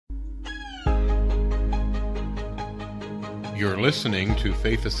You're listening to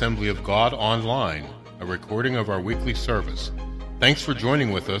Faith Assembly of God Online, a recording of our weekly service. Thanks for joining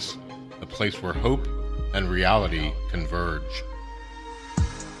with us, a place where hope and reality converge.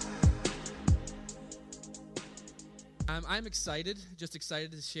 I'm excited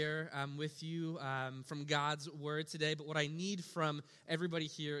to share with you from God's Word today. But what I need from everybody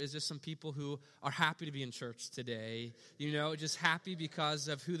here is just some people who are happy to be in church today. You know, just happy because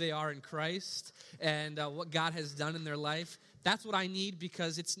of who they are in Christ and what God has done in their life. That's what I need,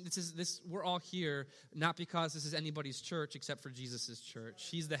 because we're all here not because this is anybody's church except for Jesus' church.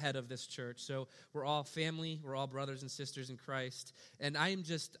 He's the head of this church. So we're all family. We're all brothers and sisters in Christ. And I am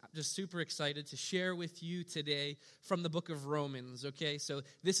just super excited to share with you today from the book of Romans, okay? So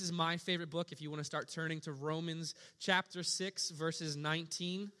this is my favorite book. If you want to start turning to Romans chapter 6, verses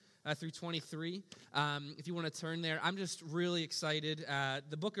 19 through 23. If you want to turn there, I'm just really excited.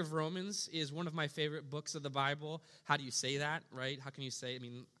 The book of Romans is one of my favorite books of the Bible. How do you say that, right? How can you say,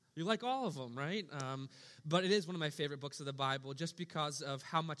 you like all of them, right? But it is one of my favorite books of the Bible just because of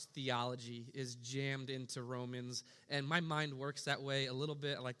how much theology is jammed into Romans. And my mind works that way a little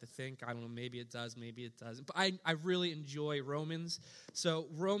bit. I like to think, I don't know, maybe it does, maybe it doesn't. But I really enjoy Romans. So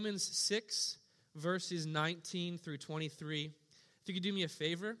Romans 6, verses 19 through 23. If you could do me a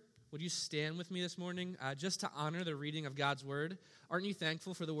favor, would you stand with me this morning just to honor the reading of God's Word? Aren't you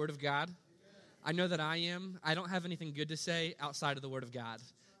thankful for the Word of God? I know that I am. I don't have anything good to say outside of the Word of God.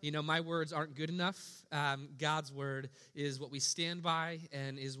 You know, my words aren't good enough. God's Word is what we stand by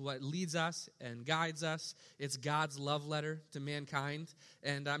and is what leads us and guides us. It's God's love letter to mankind.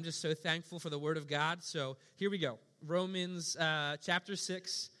 And I'm just so thankful for the Word of God. So here we go. Romans chapter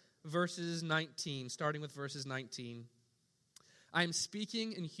 6, verses 19, starting with verses 19. I am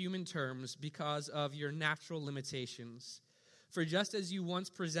speaking in human terms because of your natural limitations. For just as you once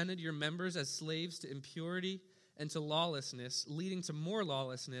presented your members as slaves to impurity and to lawlessness, leading to more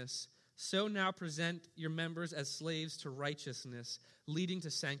lawlessness, so now present your members as slaves to righteousness, leading to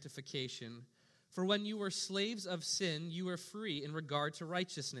sanctification. For when you were slaves of sin, you were free in regard to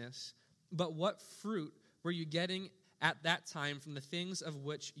righteousness. But what fruit were you getting at that time from the things of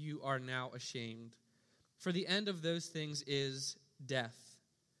which you are now ashamed? For the end of those things is death.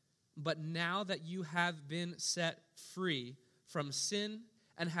 But now that you have been set free from sin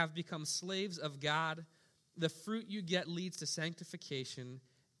and have become slaves of God, the fruit you get leads to sanctification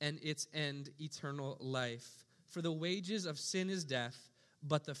and its end, eternal life. For the wages of sin is death,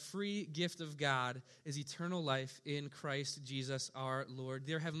 but the free gift of God is eternal life in Christ Jesus our Lord.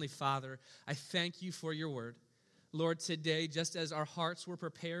 Dear Heavenly Father, I thank you for your word. Lord, today, just as our hearts were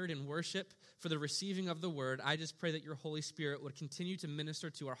prepared in worship for the receiving of the word, I just pray that your Holy Spirit would continue to minister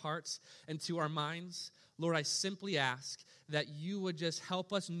to our hearts and to our minds. Lord, I simply ask that you would just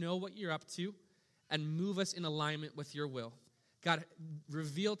help us know what you're up to and move us in alignment with your will. God,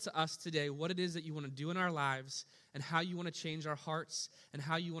 reveal to us today what it is that you want to do in our lives and how you want to change our hearts and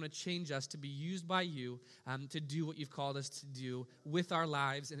how you want to change us to be used by you to do what you've called us to do with our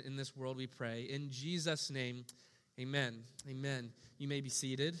lives and in this world, we pray. In Jesus' name, amen. Amen. You may be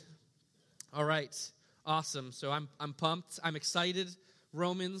seated. All right. Awesome. So I'm pumped. I'm excited.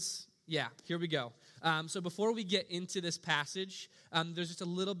 Romans. Yeah, here we go. So before we get into this passage, there's just a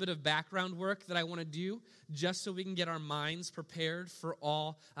little bit of background work that I want to do just so we can get our minds prepared for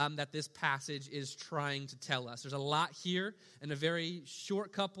all that this passage is trying to tell us. There's a lot here in a very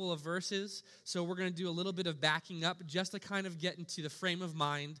short couple of verses, so we're going to do a little bit of backing up just to kind of get into the frame of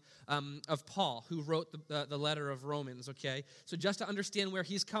mind of Paul, who wrote the letter of Romans, okay? So just to understand where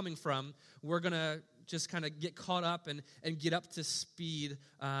he's coming from, we're going to just kind of get caught up and get up to speed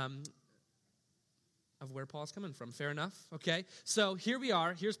of where Paul's coming from. Fair enough? Okay. So here we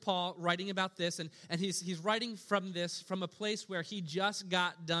are. Here's Paul writing about this, and he's writing from a place where he just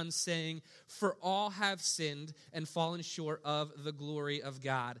got done saying, for all have sinned and fallen short of the glory of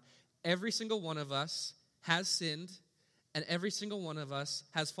God. Every single one of us has sinned, and every single one of us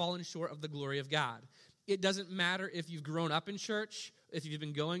has fallen short of the glory of God. It doesn't matter if you've grown up in church, if you've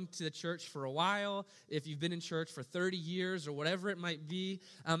been going to the church for a while, if you've been in church for 30 years or whatever it might be.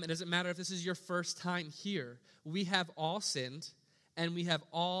 It doesn't matter if this is your first time here. We have all sinned, and we have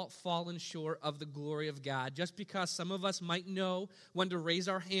all fallen short of the glory of God. Just because some of us might know when to raise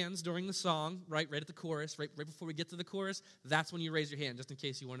our hands during the song, right at the chorus, right before we get to the chorus, that's when you raise your hand, just in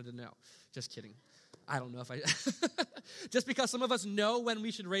case you wanted to know. Just kidding. I don't know if I... Just because some of us know when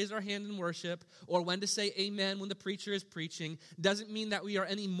we should raise our hand in worship or when to say amen when the preacher is preaching doesn't mean that we are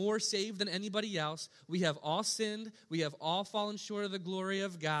any more saved than anybody else. We have all sinned. We have all fallen short of the glory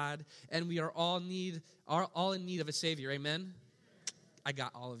of God, and we are all in need of a Savior. Amen? I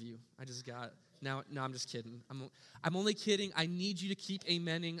got all of you. I just got No, I'm just kidding. I'm only kidding. I need you to keep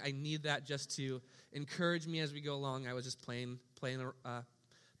amening. I need that just to encourage me as we go along. I was just playing a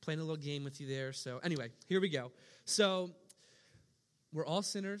little game with you there. So anyway, here we go. So we're all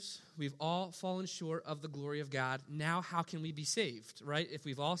sinners. We've all fallen short of the glory of God. Now how can we be saved, right? If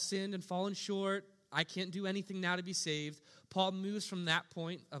we've all sinned and fallen short, I can't do anything now to be saved. Paul moves from that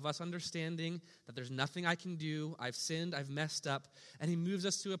point of us understanding that there's nothing I can do. I've sinned. I've messed up. And he moves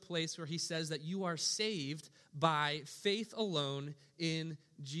us to a place where he says that you are saved by faith alone in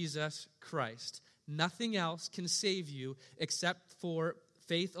Jesus Christ. Nothing else can save you except for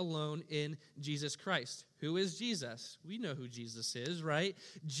faith alone in Jesus Christ. Who is Jesus? We know who Jesus is, right?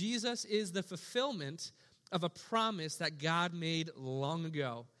 Jesus is the fulfillment of a promise that God made long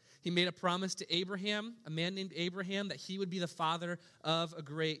ago. He made a promise to Abraham, a man named Abraham, that he would be the father of a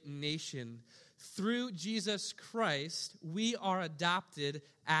great nation. Through Jesus Christ, we are adopted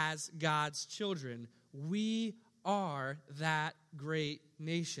as God's children. We are that great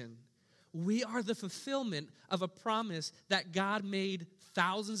nation. We are the fulfillment of a promise that God made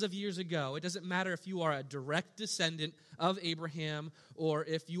thousands of years ago. It doesn't matter if you are a direct descendant of Abraham or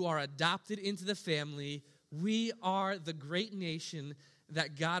if you are adopted into the family. We are the great nation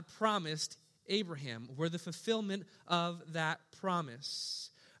that God promised Abraham. We're the fulfillment of that promise.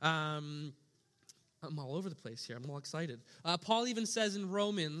 I'm all over the place here. I'm all excited. Paul even says in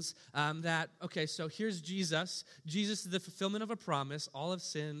Romans so here's Jesus. Jesus is the fulfillment of a promise. All have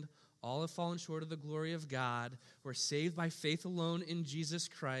sinned. All have fallen short of the glory of God. We're saved by faith alone in Jesus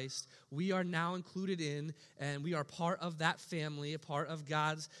Christ. We are now included in, and we are part of that family, a part of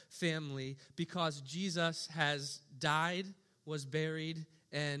God's family, because Jesus has died, was buried,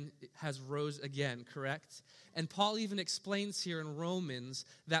 and has rose again, correct? And Paul even explains here in Romans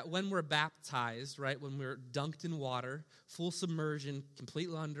that when we're baptized, right, when we're dunked in water, full submersion,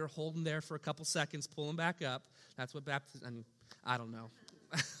 completely under, holding there for a couple seconds, pulling back up, that's what baptism, I don't know.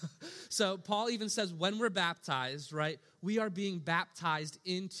 So Paul even says when we're baptized, right, we are being baptized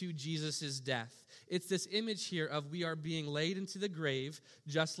into Jesus' death. It's this image here of we are being laid into the grave,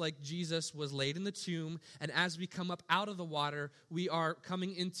 just like Jesus was laid in the tomb. And as we come up out of the water, we are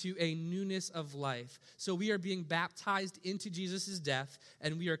coming into a newness of life. So we are being baptized into Jesus' death,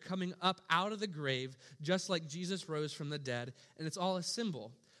 and we are coming up out of the grave, just like Jesus rose from the dead. And it's all a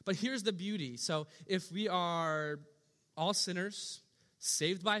symbol. But here's the beauty. So if we are all sinners,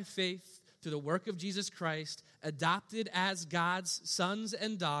 saved by faith through the work of Jesus Christ, adopted as God's sons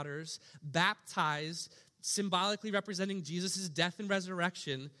and daughters, baptized, symbolically representing Jesus' death and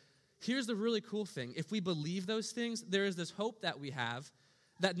resurrection. Here's the really cool thing. If we believe those things, there is this hope that we have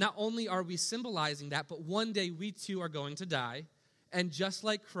that not only are we symbolizing that, but one day we too are going to die. And just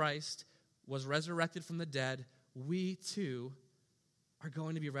like Christ was resurrected from the dead, we too are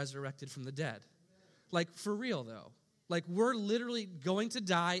going to be resurrected from the dead. Like, for real, though. Like, we're literally going to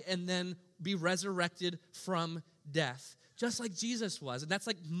die and then be resurrected from death, just like Jesus was. And that's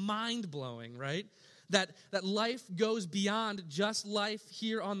like mind-blowing, right? That life goes beyond just life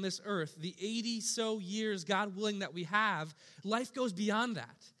here on this earth. The 80-so years, God willing, that we have, life goes beyond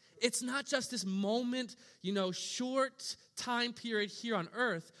that. It's not just this moment, short time period here on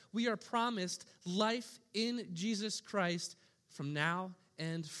earth. We are promised life in Jesus Christ from now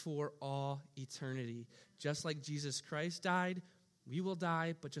and for all eternity. Just like Jesus Christ died, we will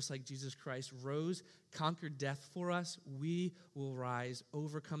die, but just like Jesus Christ rose, conquered death for us, we will rise,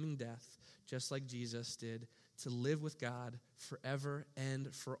 overcoming death, just like Jesus did, to live with God forever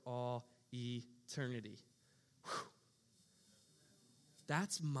and for all eternity. Whew.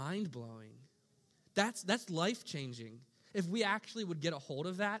 That's mind-blowing. That's life-changing. If we actually would get a hold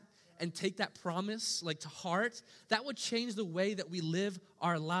of that and take that promise to heart, that would change the way that we live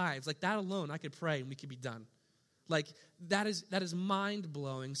our lives. Like that alone, I could pray and we could be done. That is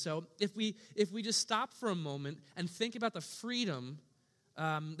mind-blowing. So if we just stop for a moment and think about the freedom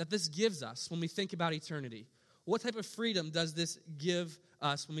that this gives us when we think about eternity. What type of freedom does this give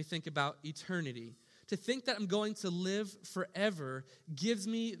us when we think about eternity? To think that I'm going to live forever gives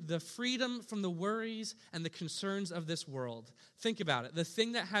me the freedom from the worries and the concerns of this world. Think about it. The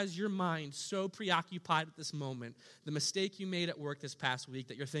thing that has your mind so preoccupied at this moment, the mistake you made at work this past week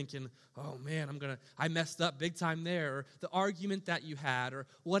that you're thinking, oh man, I messed up big time there, or the argument that you had, or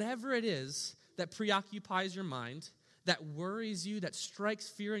whatever it is that preoccupies your mind, that worries you, that strikes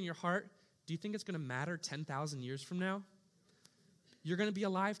fear in your heart, do you think it's going to matter 10,000 years from now? You're going to be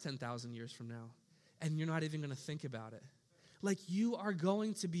alive 10,000 years from now. And you're not even going to think about it. You are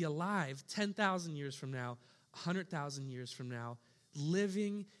going to be alive 10,000 years from now, 100,000 years from now,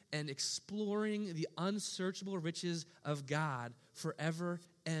 living and exploring the unsearchable riches of God forever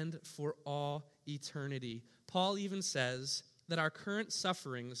and for all eternity. Paul even says that our current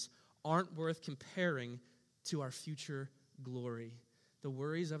sufferings aren't worth comparing to our future glory. The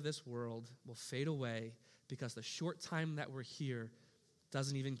worries of this world will fade away because the short time that we're here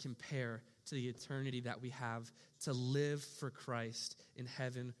doesn't even compare to the eternity that we have to live for Christ in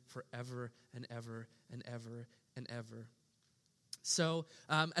heaven forever and ever and ever and ever. So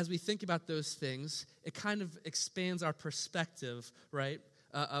as we think about those things, it kind of expands our perspective, right,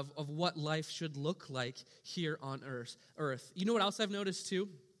 of what life should look like here on earth. You know what else I've noticed too?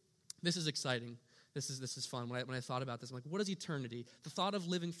 This is exciting. This is fun. When I thought about this, I'm like, what is eternity? The thought of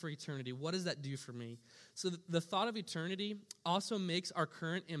living for eternity, what does that do for me? So the thought of eternity also makes our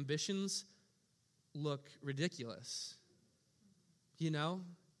current ambitions look ridiculous. You know?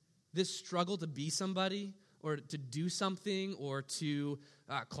 This struggle to be somebody or to do something or to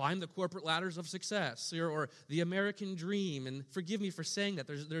climb the corporate ladders of success or the American dream. And forgive me for saying that.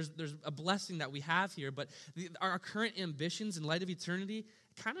 There's a blessing that we have here, but our current ambitions in light of eternity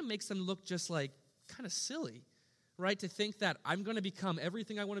kind of makes them look just like kind of silly, right? To think that I'm going to become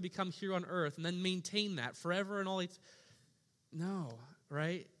everything I want to become here on earth and then maintain that forever and all. No,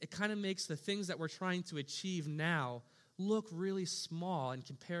 right? It kind of makes the things that we're trying to achieve now look really small in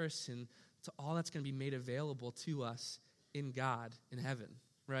comparison to all that's going to be made available to us in God, in heaven,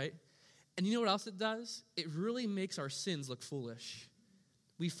 right? And you know what else it does? It really makes our sins look foolish.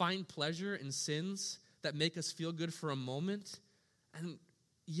 We find pleasure in sins that make us feel good for a moment, and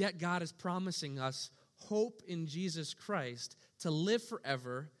yet God is promising us hope in Jesus Christ to live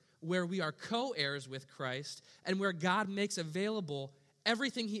forever, where we are co-heirs with Christ, and where God makes available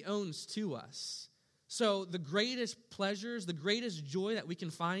everything he owns to us. So the greatest pleasures, the greatest joy that we can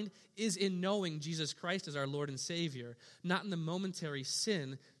find is in knowing Jesus Christ as our Lord and Savior, not in the momentary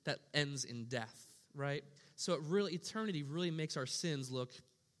sin that ends in death, right? So eternity really makes our sins look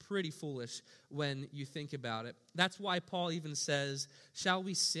pretty foolish when you think about it. That's why Paul even says, shall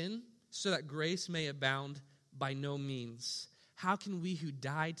we sin so that grace may abound? By no means. How can we who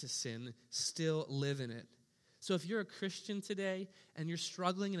died to sin still live in it? So if you're a Christian today and you're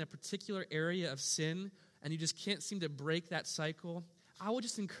struggling in a particular area of sin and you just can't seem to break that cycle, I would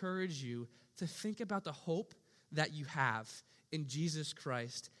just encourage you to think about the hope that you have in Jesus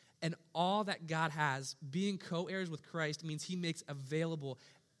Christ. And all that God has, being co-heirs with Christ, means he makes available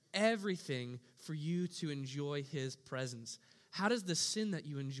everything for you to enjoy his presence. How does the sin that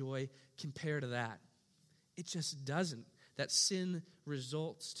you enjoy compare to that? It just doesn't. That sin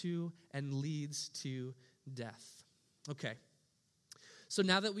results to and leads to death. Okay. So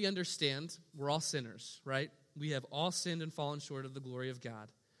now that we understand we're all sinners, right? We have all sinned and fallen short of the glory of God.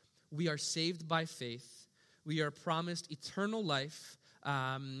 We are saved by faith. We are promised eternal life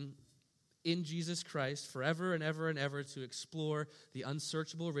in Jesus Christ forever and ever and ever to explore the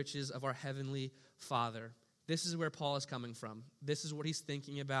unsearchable riches of our heavenly Father. This is where Paul is coming from. This is what he's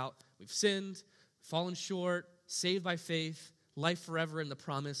thinking about. We've sinned, fallen short, saved by faith, life forever in the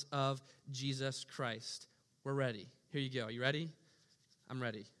promise of Jesus Christ. We're ready. Here you go. Are you ready? I'm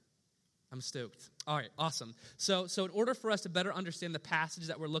ready. I'm stoked. All right, awesome. So in order for us to better understand the passage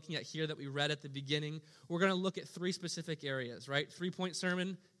that we're looking at here that we read at the beginning, we're going to look at three specific areas, right? 3-point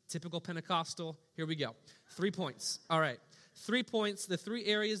sermon, typical Pentecostal. Here we go. 3 points. All right. 3 points. The three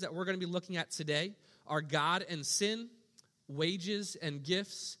areas that we're going to be looking at today are God and sin, wages and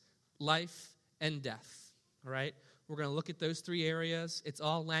gifts, life and death. All right? We're going to look at those three areas. It's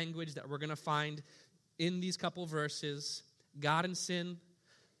all language that we're going to find in these couple verses: God and sin,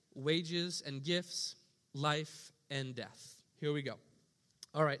 wages and gifts, life and death. Here we go.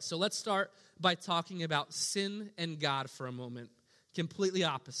 All right, so let's start by talking about sin and God for a moment. Completely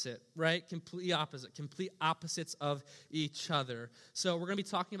opposite, right? Completely opposite. Complete opposites of each other. So we're going to be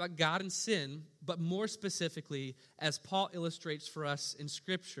talking about God and sin, but more specifically, as Paul illustrates for us in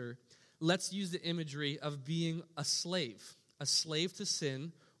Scripture, let's use the imagery of being a slave to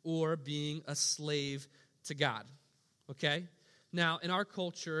sin, or being a slave to God, okay? Now, in our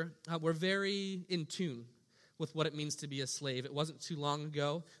culture, we're very in tune with what it means to be a slave. It wasn't too long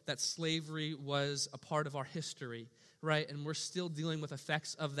ago that slavery was a part of our history, right? And we're still dealing with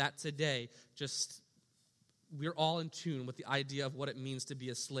effects of that today. We're all in tune with the idea of what it means to be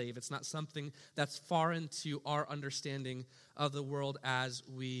a slave. It's not something that's foreign to our understanding of the world as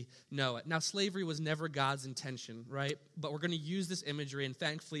we know it. Now, slavery was never God's intention, right? But we're going to use this imagery, and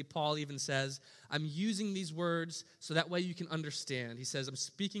thankfully, Paul even says, I'm using these words so that way you can understand. He says, I'm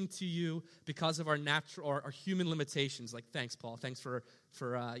speaking to you because of our natural or our human limitations. Like, thanks, Paul. Thanks for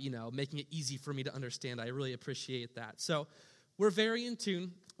making it easy for me to understand. I really appreciate that. So we're very in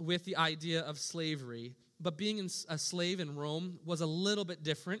tune with the idea of slavery. but being a slave in Rome was a little bit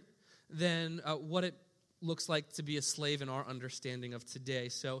different than what it looks like to be a slave in our understanding of today.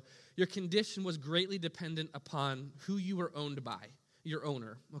 So your condition was greatly dependent upon who you were owned by, your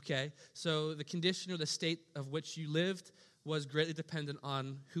owner, okay? So the condition or the state of which you lived was greatly dependent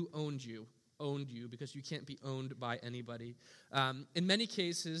on who owned you, because you can't be owned by anybody. In many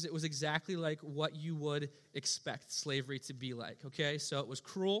cases, it was exactly like what you would expect slavery to be like, okay? So it was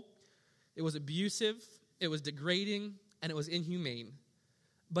cruel, it was abusive, it was degrading, and it was inhumane.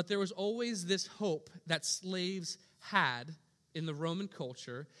 But there was always this hope that slaves had in the Roman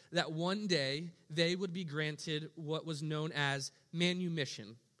culture that one day they would be granted what was known as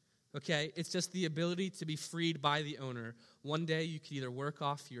manumission. Okay? It's just the ability to be freed by the owner. One day you could either work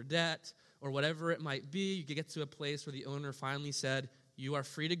off your debt or whatever it might be. You could get to a place where the owner finally said, you are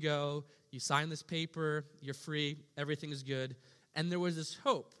free to go. You sign this paper. You're free. Everything is good. And there was this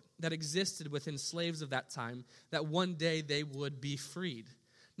hope that existed within slaves of that time that one day they would be freed.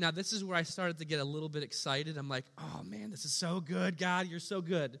 Now, this is where I started to get a little bit excited. I'm like, oh, man, this is so good, God. You're so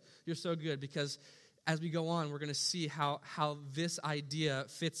good. You're so good. Because as we go on, we're going to see how this idea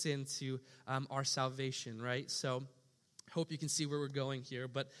fits into our salvation, right? So hope you can see where we're going here.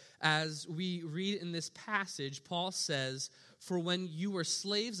 But as we read in this passage, Paul says, for when you were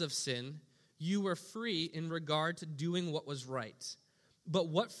slaves of sin, you were free in regard to doing what was right. But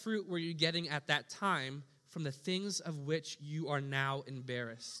what fruit were you getting at that time from the things of which you are now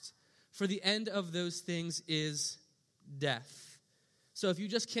embarrassed? For the end of those things is death. So if you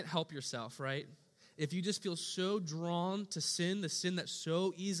just can't help yourself, right? If you just feel so drawn to sin, the sin that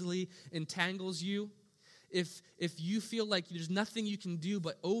so easily entangles you, if you feel like there's nothing you can do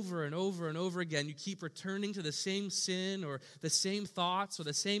but over and over and over again, you keep returning to the same sin or the same thoughts or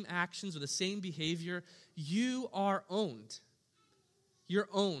the same actions or the same behavior, you are owned. You're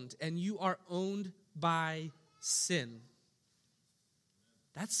owned, and you are owned by sin.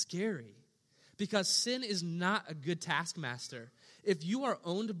 That's scary because sin is not a good taskmaster. If you are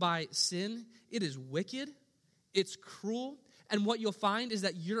owned by sin, it is wicked, it's cruel, and what you'll find is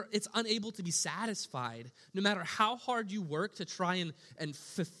that it's unable to be satisfied. No matter how hard you work to try and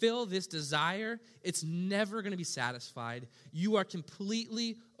fulfill this desire, it's never going to be satisfied. You are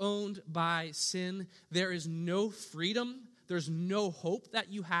completely owned by sin. There is no freedom. There's no hope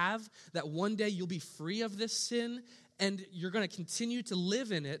that you have that one day you'll be free of this sin and you're going to continue to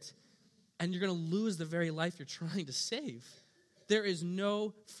live in it and you're going to lose the very life you're trying to save. There is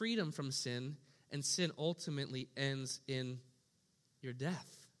no freedom from sin, and sin ultimately ends in your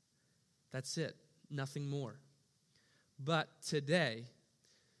death. That's it. Nothing more. But today,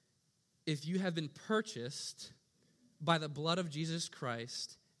 if you have been purchased by the blood of Jesus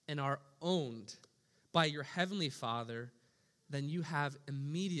Christ and are owned by your heavenly Father, then you have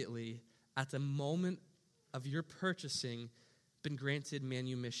immediately, at the moment of your purchasing, been granted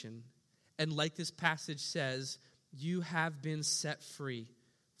manumission. And like this passage says, you have been set free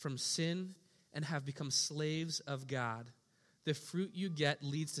from sin and have become slaves of God. The fruit you get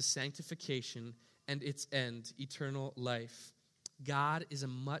leads to sanctification and its end, eternal life. God is a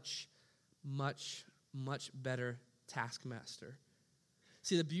much, much, much better taskmaster.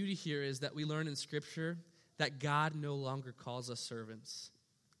 See, the beauty here is that we learn in Scripture that God no longer calls us servants.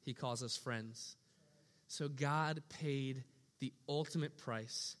 He calls us friends. So God paid the ultimate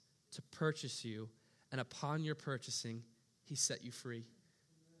price to purchase you, and upon your purchasing, he set you free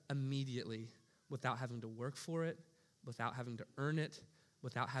immediately without having to work for it, without having to earn it,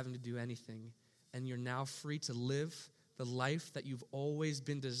 without having to do anything. And you're now free to live the life that you've always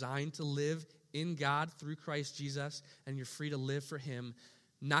been designed to live in God through Christ Jesus, and you're free to live for him,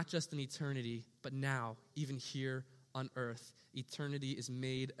 not just in eternity, but now, even here on earth. Eternity is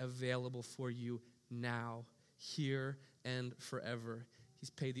made available for you now, here and forever. He's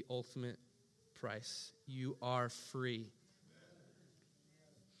paid the ultimate price. You are free.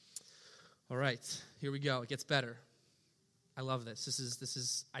 All right, here we go. It gets better. I love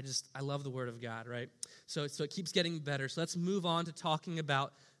this. I love the Word of God, right? So it keeps getting better. So let's move on to talking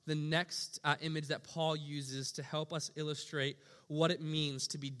about the next image that Paul uses to help us illustrate what it means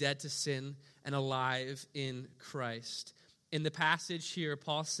to be dead to sin and alive in Christ. In the passage here,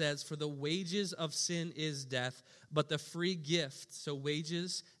 Paul says, for the wages of sin is death, but the free gift, so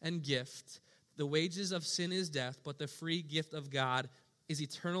wages and gift, the wages of sin is death, but the free gift of God is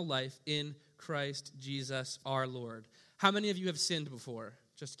eternal life in Christ Jesus our Lord. How many of you have sinned before?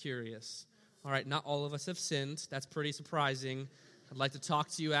 Just curious. All right, not all of us have sinned. That's pretty surprising. I'd like to talk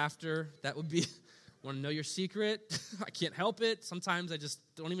to you after. That would be, want to know your secret? I can't help it. Sometimes I just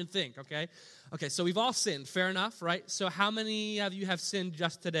don't even think, okay? Okay, so we've all sinned. Fair enough, right? So how many of you have sinned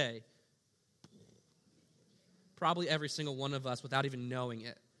just today? Probably every single one of us without even knowing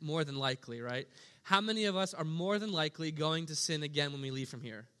it, more than likely, right? How many of us are more than likely going to sin again when we leave from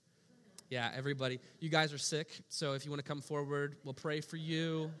here? Yeah, everybody. You guys are sick, so if you want to come forward, we'll pray for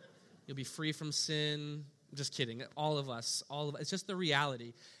you. You'll be free from sin. I'm just kidding. All of us. It's just the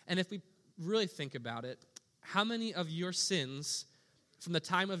reality. And if we really think about it, how many of your sins from the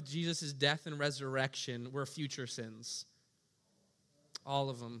time of Jesus' death and resurrection were future sins?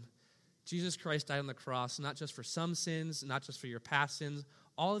 All of them. Jesus Christ died on the cross, not just for some sins, not just for your past sins.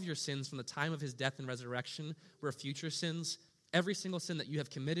 All of your sins from the time of his death and resurrection were future sins. Every single sin that you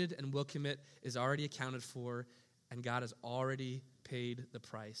have committed and will commit is already accounted for, and God has already paid the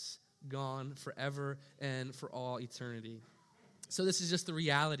price. Gone forever and for all eternity. So this is just the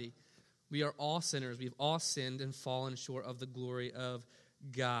reality. We are all sinners. We've all sinned and fallen short of the glory of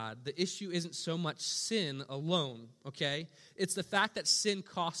God. The issue isn't so much sin alone, okay? It's the fact that sin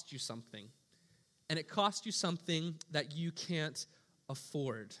cost you something. And it cost you something that you can't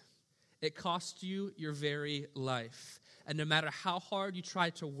afford. It cost you your very life. And no matter how hard you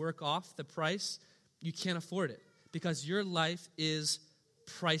try to work off the price, you can't afford it because your life is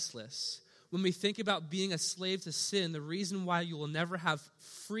priceless. When we think about being a slave to sin, the reason why you will never have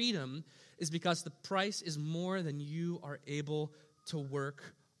freedom is because the price is more than you are able to work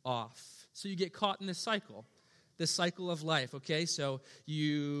off. So you get caught in this cycle of life, okay? So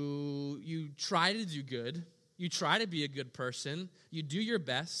you try to do good. You try to be a good person. You do your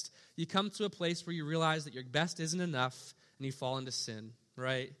best. You come to a place where you realize that your best isn't enough, and you fall into sin,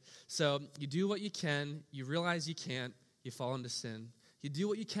 right? So you do what you can. You realize you can't. You fall into sin. You do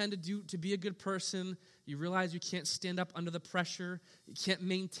what you can to be a good person. You realize you can't stand up under the pressure. You can't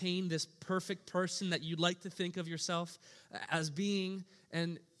maintain this perfect person that you'd like to think of yourself as being,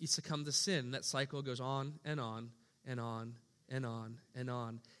 and you succumb to sin. That cycle goes on and on and on and on and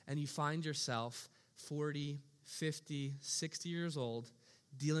on. And you find yourself 40, 50, 60 years old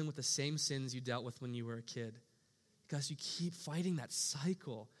dealing with the same sins you dealt with when you were a kid. Because you keep fighting that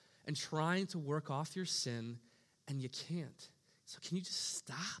cycle and trying to work off your sin, and you can't. So can you just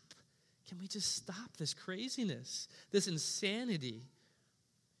stop? Can we just stop this craziness, this insanity?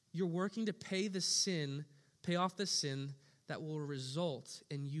 You're working to pay off the sin that will result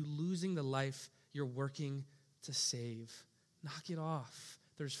in you losing the life you're working to save. Knock it off.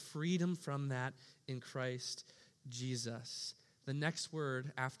 There's freedom from that in Christ Jesus. The next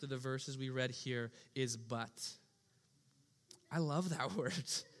word after the verses we read here is but. I love that word.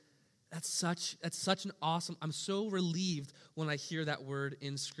 That's such an awesome, I'm so relieved when I hear that word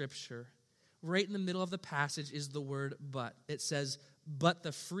in Scripture. Right in the middle of the passage is the word but. It says, but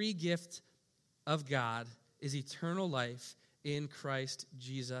the free gift of God is eternal life in Christ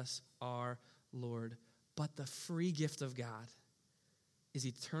Jesus our Lord. But the free gift of God is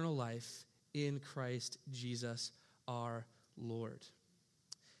eternal life in Christ Jesus our Lord.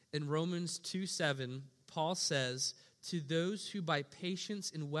 In Romans 2:7, Paul says, to those who by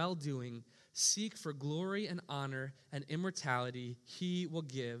patience and well-doing seek for glory and honor and immortality, he will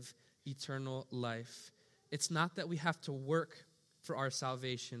give eternal life. It's not that we have to work for our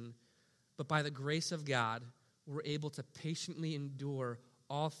salvation, but by the grace of God, we're able to patiently endure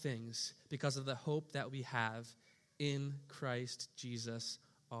all things because of the hope that we have in Christ Jesus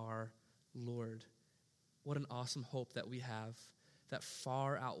our Lord. What an awesome hope that we have that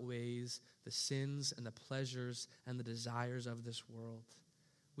far outweighs the sins and the pleasures and the desires of this world.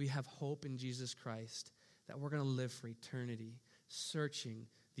 We have hope in Jesus Christ that we're going to live for eternity, searching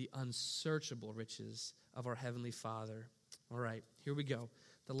the unsearchable riches of our Heavenly Father. All right, here we go.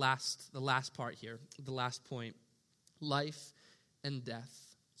 The last part here, the last point, life and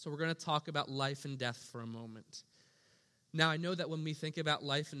death. So we're going to talk about life and death for a moment. Now, I know that when we think about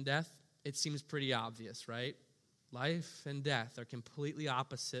life and death, it seems pretty obvious, right? Life and death are completely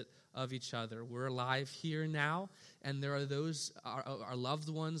opposite of each other. We're alive here now, and there are those, our loved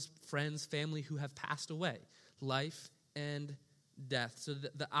ones, friends, family who have passed away. Life and death. So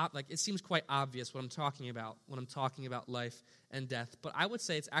it seems quite obvious what I'm talking about when I'm talking about life and death. But I would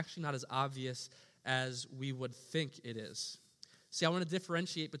say it's actually not as obvious as we would think it is. See, I want to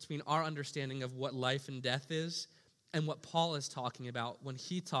differentiate between our understanding of what life and death is and what Paul is talking about when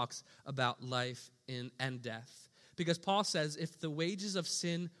he talks about life and death. Because Paul says if the wages of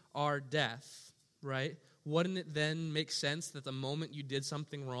sin are death, right, wouldn't it then make sense that the moment you did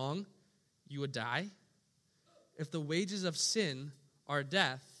something wrong, you would die? If the wages of sin are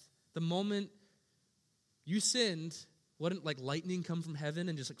death, the moment you sinned, wouldn't like lightning come from heaven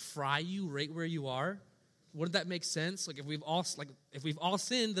and just like fry you right where you are? Wouldn't that make sense? If we've all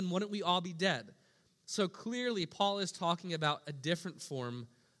sinned, then wouldn't we all be dead? So clearly, Paul is talking about a different form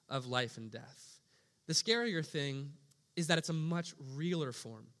of life and death. The scarier thing is that it's a much realer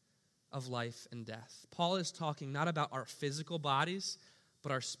form of life and death. Paul is talking not about our physical bodies,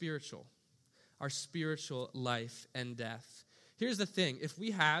 but our spiritual life and death. Here's the thing. If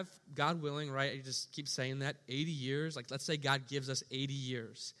we have, God willing, right, I just keep saying that, 80 years, like let's say God gives us 80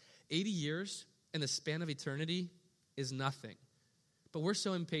 years. 80 years in the span of eternity is nothing. But we're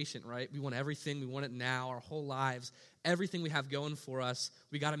so impatient, right? We want everything. We want it now, our whole lives. Everything we have going for us,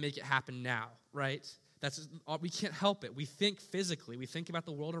 we got to make it happen now, right? We can't help it. We think physically. We think about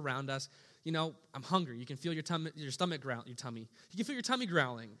the world around us. You know, I'm hungry. You can feel your stomach growling. You can feel your tummy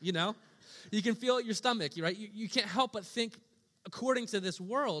growling, you know? You can feel your stomach, right? You can't help but think according to this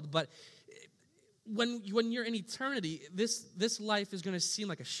world. But when you're in eternity, this life is going to seem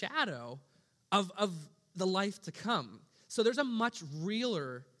like a shadow of the life to come. So there's a much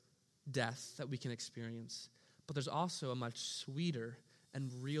realer death that we can experience, but there's also a much sweeter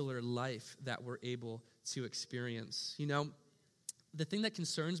and realer life that we're able to experience. You know, the thing that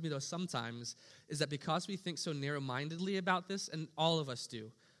concerns me, though, sometimes is that because we think so narrow-mindedly about this, and all of us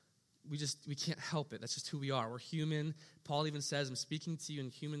do, we can't help it. That's just who we are. We're human. Paul even says, I'm speaking to you in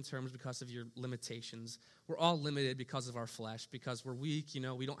human terms because of your limitations. We're all limited because of our flesh, because we're weak, you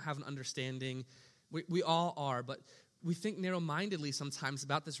know, we don't have an understanding. We all are, but we think narrow-mindedly sometimes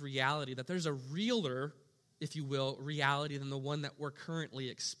about this reality that there's a realer, if you will, reality than the one that we're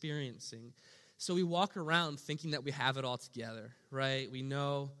currently experiencing. So we walk around thinking that we have it all together, right? We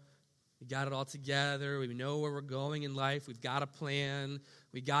know we got it all together. We know where we're going in life. We've got a plan.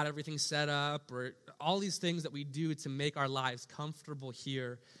 We got everything set up, or all these things that we do to make our lives comfortable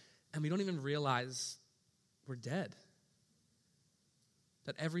here, and we don't even realize we're dead.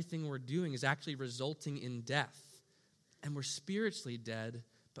 That everything we're doing is actually resulting in death. And we're spiritually dead,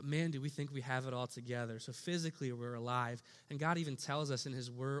 but man, do we think we have it all together. So physically we're alive. And God even tells us in his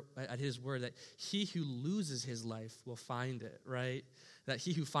word that he who loses his life will find it, right? That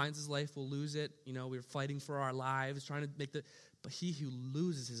he who finds his life will lose it. You know, we're fighting for our lives, trying to but he who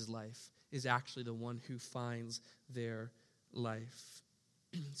loses his life is actually the one who finds their life.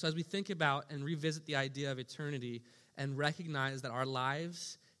 So as we think about and revisit the idea of eternity and recognize that our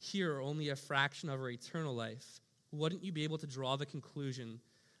lives here are only a fraction of our eternal life, wouldn't you be able to draw the conclusion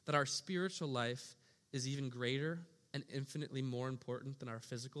that our spiritual life is even greater and infinitely more important than our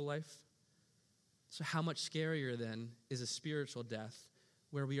physical life? So how much scarier then is a spiritual death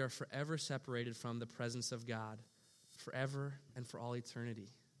where we are forever separated from the presence of God, forever and for all eternity?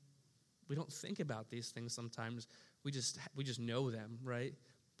 We don't think about these things sometimes. We just know them, right?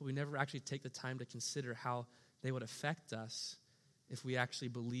 But we never actually take the time to consider how they would affect us if we actually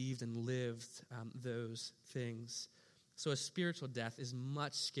believed and lived those things. So a spiritual death is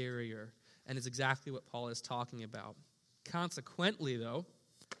much scarier and is exactly what Paul is talking about. Consequently, though,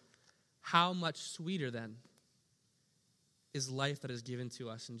 how much sweeter then is life that is given to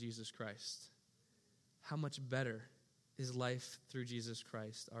us in Jesus Christ? How much better is life through Jesus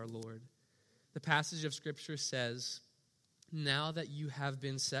Christ, our Lord? The passage of Scripture says, now that you have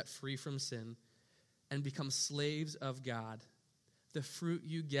been set free from sin and become slaves of God, the fruit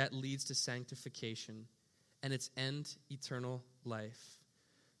you get leads to sanctification, and its end, eternal life.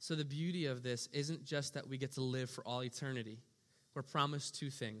 So the beauty of this isn't just that we get to live for all eternity. We're promised two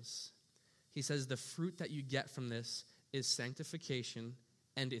things. He says the fruit that you get from this is sanctification,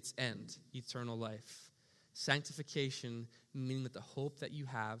 and its end, eternal life. Sanctification, meaning that the hope that you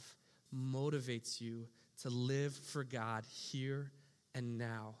have motivates you to live for God here and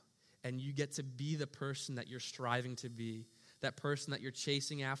now. And you get to be the person that you're striving to be, that person that you're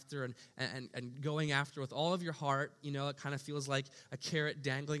chasing after and going after with all of your heart. You know, it kind of feels like a carrot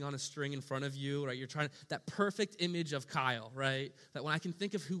dangling on a string in front of you, right? You're trying to, that perfect image of Kyle, right? That when I can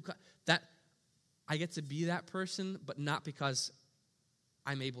think of that I get to be that person, but not because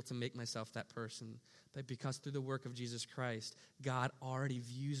I'm able to make myself that person, but because through the work of Jesus Christ, God already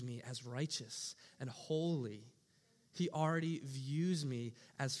views me as righteous and holy. He already views me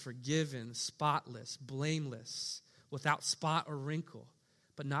as forgiven, spotless, blameless, without spot or wrinkle,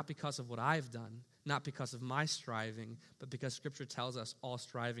 but not because of what I've done, not because of my striving, but because Scripture tells us all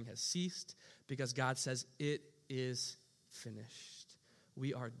striving has ceased, because God says it is finished.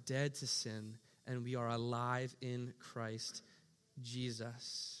 We are dead to sin, and we are alive in Christ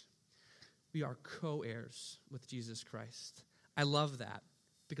Jesus. We are co-heirs with Jesus Christ. I love that,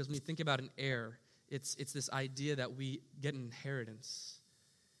 because when you think about an heir, it's this idea that we get an inheritance.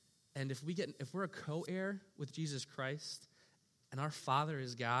 And if we're a co-heir with Jesus Christ, and our Father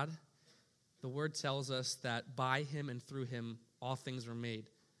is God, the Word tells us that by Him and through Him, all things were made.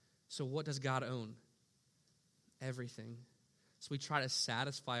 So what does God own? Everything. So we try to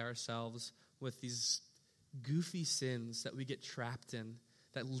satisfy ourselves with these goofy sins that we get trapped in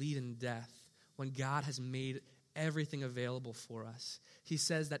that lead in death when God has made everything available for us. He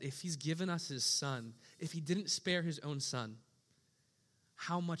says that if he's given us his son, if he didn't spare his own son,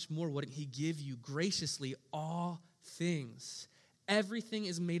 how much more wouldn't he give you graciously all things? Everything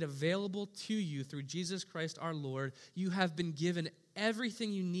is made available to you through Jesus Christ our Lord. You have been given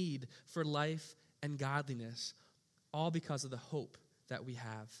everything you need for life and godliness, all because of the hope that we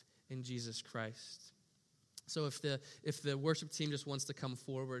have in Jesus Christ. So if the worship team just wants to come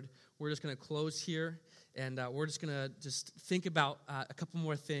forward, we're just going to close here, and we're just going to just think about a couple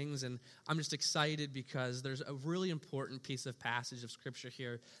more things. And I'm just excited because there's a really important piece of passage of Scripture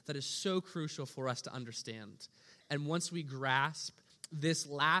here that is so crucial for us to understand. And once we grasp this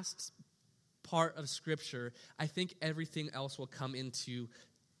last part of Scripture, I think everything else will come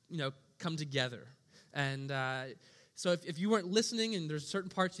together. And so if you weren't listening and there's certain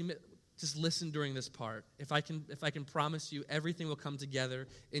parts you missed, just listen during this part. If I can promise you, everything will come together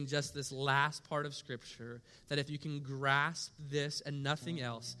in just this last part of Scripture, that if you can grasp this and nothing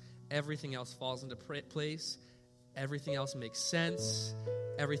else, everything else falls into place, everything else makes sense,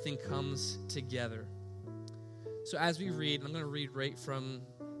 everything comes together. So as we read, I'm going to read right from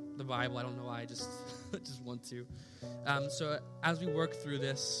the Bible. I don't know why, I just want to. So as we work through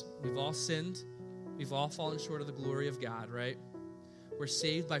this, we've all sinned. We've all fallen short of the glory of God, right? We're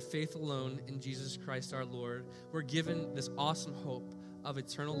saved by faith alone in Jesus Christ our Lord. We're given this awesome hope of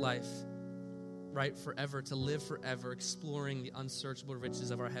eternal life, right, forever, to live forever, exploring the unsearchable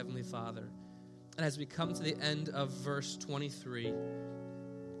riches of our Heavenly Father. And as we come to the end of verse 23,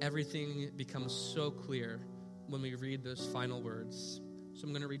 everything becomes so clear when we read those final words. So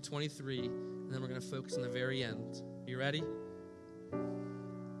I'm going to read 23, and then we're going to focus on the very end. You ready?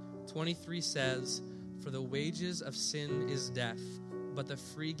 23 says, "For the wages of sin is death, but the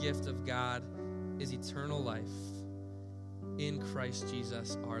free gift of God is eternal life in Christ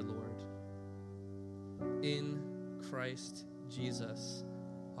Jesus our Lord." In Christ Jesus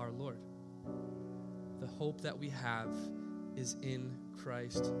our Lord. The hope that we have is in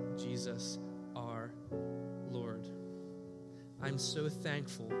Christ Jesus our Lord. I'm so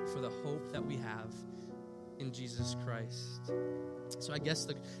thankful for the hope that we have in Jesus Christ. So I guess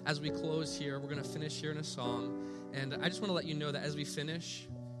as we close here, we're going to finish here in a song. And I just want to let you know that as we finish,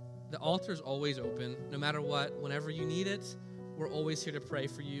 the altar is always open. No matter what, whenever you need it, we're always here to pray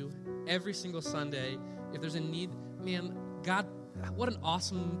for you. Every single Sunday, if there's a need, man, God, what an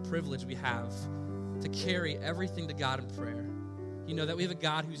awesome privilege we have to carry everything to God in prayer. You know, that we have a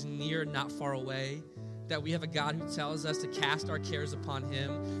God who's near, not far away. That we have a God who tells us to cast our cares upon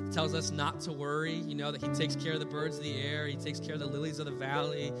him, tells us not to worry, you know, that he takes care of the birds of the air, he takes care of the lilies of the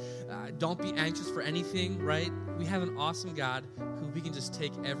valley. Don't be anxious for anything, right? We have an awesome God who we can just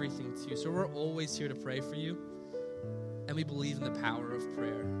take everything to. So we're always here to pray for you, and we believe in the power of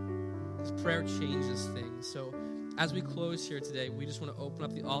prayer. Because prayer changes things. So as we close here today, we just want to open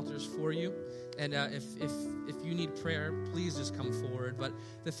up the altars for you. And if you need prayer, please just come forward. But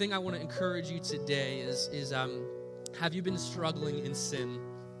the thing I want to encourage you today is have you been struggling in sin?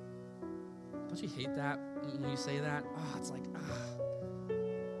 Don't you hate that when you say that? Oh, it's like,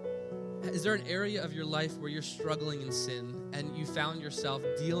 Is there an area of your life where you're struggling in sin and you found yourself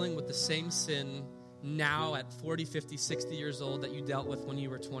dealing with the same sin now at 40, 50, 60 years old that you dealt with when you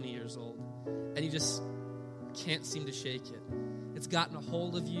were 20 years old? And you just can't seem to shake it. It's gotten a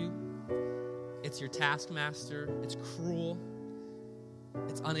hold of you. It's your taskmaster. It's cruel.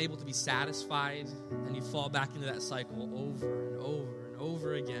 It's unable to be satisfied. And you fall back into that cycle over and over and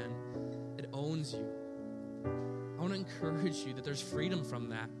over again. It owns you. I want to encourage you that there's freedom from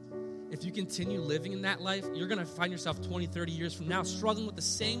that. If you continue living in that life, you're going to find yourself 20, 30 years from now struggling with the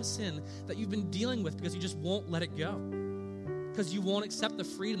same sin that you've been dealing with because you just won't let it go. Because you won't accept the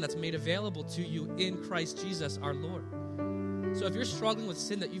freedom that's made available to you in Christ Jesus our Lord. So if you're struggling with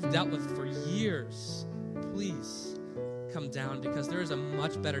sin that you've dealt with for years, please come down, because there is a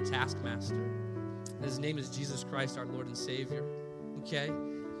much better taskmaster. And his name is Jesus Christ, our Lord and Savior. Okay?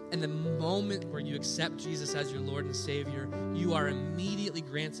 And the moment where you accept Jesus as your Lord and Savior, you are immediately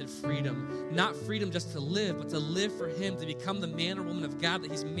granted freedom. Not freedom just to live, but to live for him, to become the man or woman of God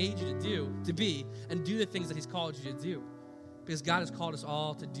that he's made you to be, and do the things that he's called you to do. Because God has called us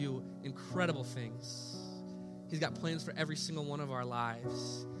all to do incredible things. He's got plans for every single one of our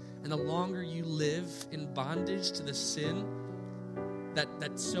lives. And the longer you live in bondage to the sin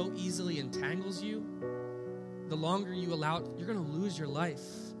that so easily entangles you, the longer you allow it, you're going to lose your life.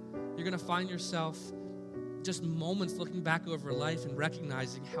 You're going to find yourself just moments looking back over life and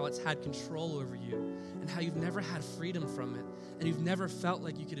recognizing how it's had control over you and how you've never had freedom from it and you've never felt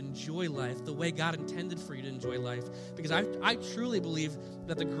like you could enjoy life the way God intended for you to enjoy life. Because I truly believe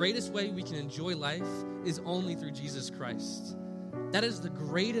that the greatest way we can enjoy life is only through Jesus Christ. That is the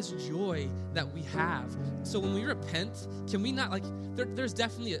greatest joy that we have. So when we repent, can we not, there's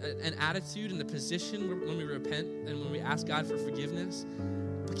definitely an attitude and a position when we repent and when we ask God for forgiveness.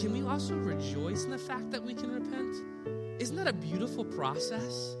 But can we also rejoice in the fact that we can repent? Isn't that a beautiful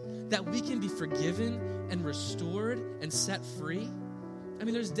process? That we can be forgiven and restored and set free? I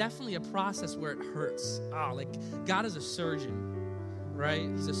mean, there's definitely a process where it hurts. God is a surgeon, right?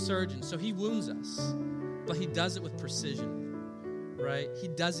 He's a surgeon, so he wounds us, but he does it with precision, right? He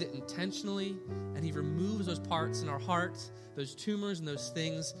does it intentionally, and he removes those parts in our hearts, those tumors and those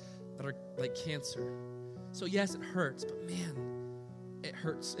things that are like cancer. So yes, it hurts, but man, it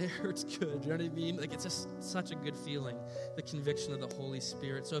hurts good, you know what I mean? It's just such a good feeling, the conviction of the Holy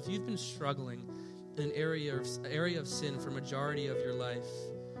Spirit. So if you've been struggling in an area of sin for a majority of your life,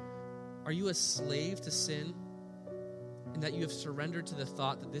 are you a slave to sin in that you have surrendered to the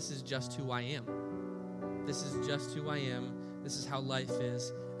thought that this is just who I am? This is just who I am. This is how life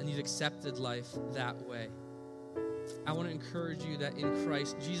is, and you've accepted life that way. I want to encourage you that in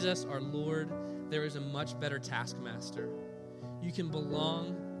Christ Jesus our Lord, there is a much better taskmaster. You can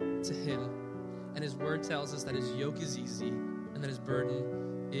belong to him, and his word tells us that his yoke is easy and that his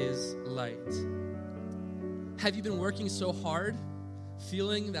burden is light. Have you been working so hard,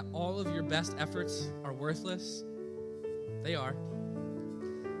 feeling that all of your best efforts are worthless? They are.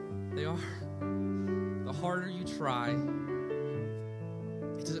 They are. The harder you try,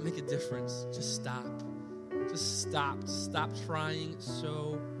 it doesn't make a difference. Just stop. Just stop. Stop trying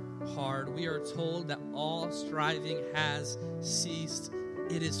so hard. We are told that all striving has ceased.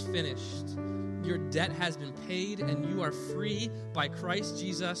 It is finished. Your debt has been paid, and you are free by Christ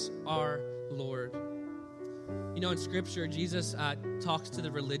Jesus our Lord. You know, in Scripture, Jesus talks to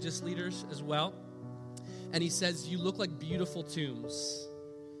the religious leaders as well, and he says, you look like beautiful tombs.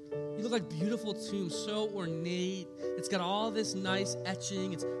 You look like beautiful tombs, so ornate. It's got all this nice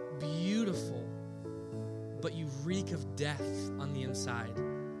etching. It's beautiful, but you reek of death on the inside.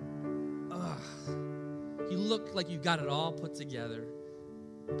 You look like you've got it all put together,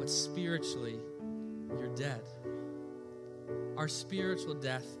 but spiritually, you're dead. Our spiritual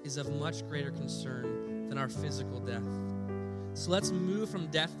death is of much greater concern than our physical death. So let's move from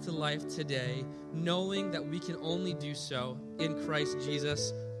death to life today, knowing that we can only do so in Christ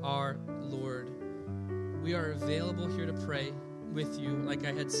Jesus, our Lord. We are available here to pray with you, like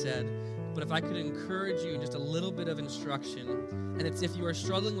I had said, but if I could encourage you in just a little bit of instruction, and it's if you are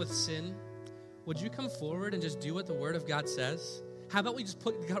struggling with sin, would you come forward and just do what the Word of God says? How about we just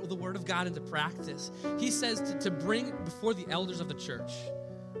put the Word of God into practice? He says to bring before the elders of the church,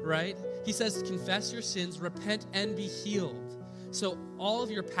 right? He says to confess your sins, repent, and be healed. So all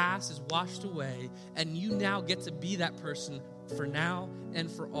of your past is washed away, and you now get to be that person for now and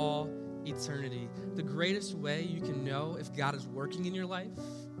for all eternity. The greatest way you can know if God is working in your life,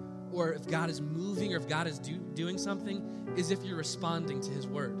 or if God is moving, or if God is doing something, is if you're responding to his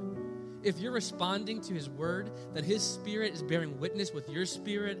word. If you're responding to his word, that his spirit is bearing witness with your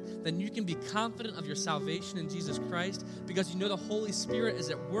spirit, then you can be confident of your salvation in Jesus Christ because you know the Holy Spirit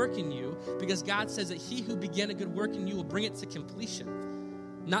is at work in you, because God says that he who began a good work in you will bring it to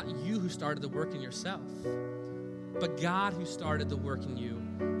completion. Not you who started the work in yourself, but God who started the work in you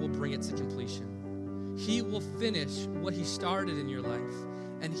will bring it to completion. He will finish what he started in your life,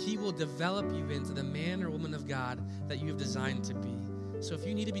 and he will develop you into the man or woman of God that you have designed to be. So if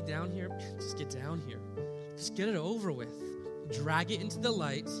you need to be down here, just get down here. Just get it over with. Drag it into the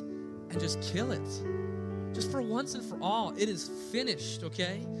light and just kill it. Just for once and for all, it is finished,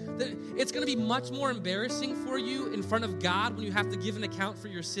 okay? It's going to be much more embarrassing for you in front of God when you have to give an account for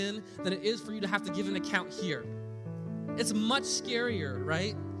your sin than it is for you to have to give an account here. It's much scarier,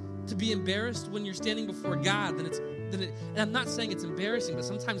 right? To be embarrassed when you're standing before God and I'm not saying it's embarrassing, but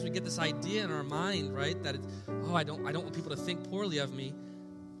sometimes we get this idea in our mind, right? That it's, I don't want people to think poorly of me.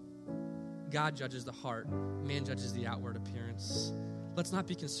 God judges the heart. Man judges the outward appearance. Let's not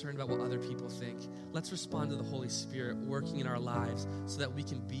be concerned about what other people think. Let's respond to the Holy Spirit working in our lives so that we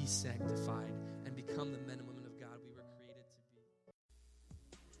can be sanctified and become the men and women of God we were created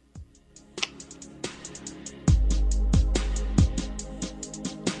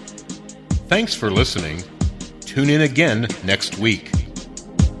to be. Thanks for listening. Tune in again next week.